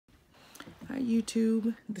Hi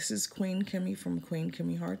YouTube, this is Queen Kimmy from Queen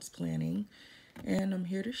Kimmy Hearts Planning, and I'm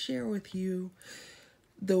here to share with you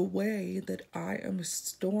the way that I am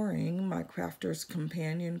storing my Crafter's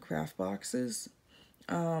Companion craft boxes.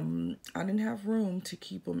 I didn't have room to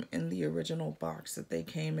keep them in the original box that they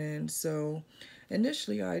came in, so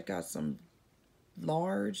initially I got some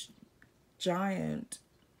large, giant,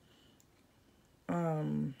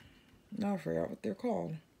 now I forgot what they're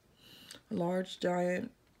called, large,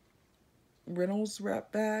 giant Reynolds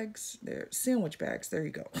wrap bags. They're sandwich bags, there you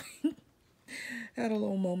go. Had a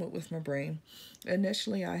little moment with my brain.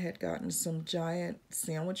 Initially, I had gotten some giant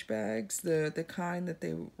sandwich bags, the kind that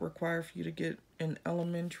they require for you to get in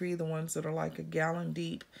elementary, the ones that are like a gallon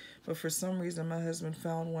deep. But for some reason, my husband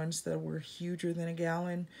found ones that were huger than a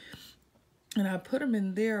gallon. And I put them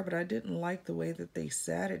in there, but I didn't like the way that they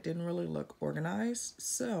sat. It didn't really look organized.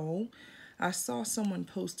 So I saw someone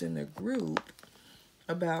post in the group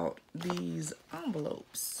about these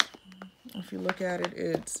envelopes. If you look at it,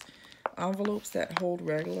 it's envelopes that hold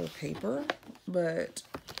regular paper, but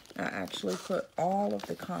I actually put all of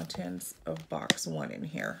the contents of box one in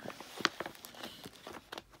here.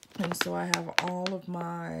 And so I have all of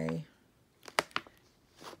my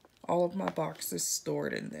boxes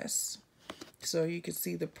stored in this. So you can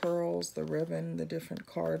see the pearls, the ribbon, the different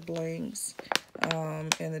card blanks,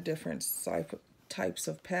 and the different types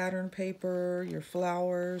of pattern paper, your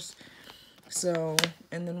flowers. So,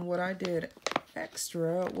 and then what I did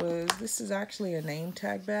extra was, this is actually a name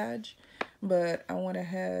tag badge, but I went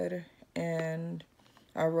ahead and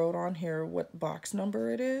I wrote on here what box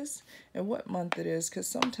number it is and what month it is, because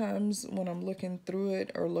sometimes when I'm looking through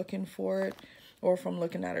it or looking for it, or if I'm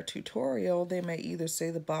looking at a tutorial, they may either say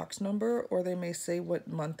the box number or they may say what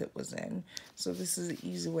month it was in. So this is an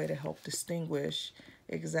easy way to help distinguish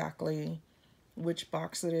exactly which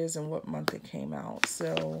box it is and what month it came out.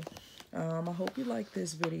 So I hope you like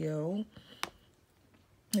this video.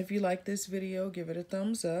 If you like this video, give it a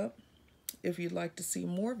thumbs up. If you'd like to see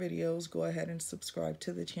more videos, go ahead and subscribe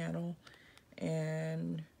to the channel.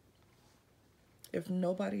 And if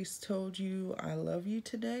nobody's told you I love you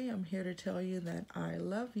today, I'm here to tell you that I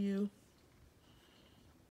love you.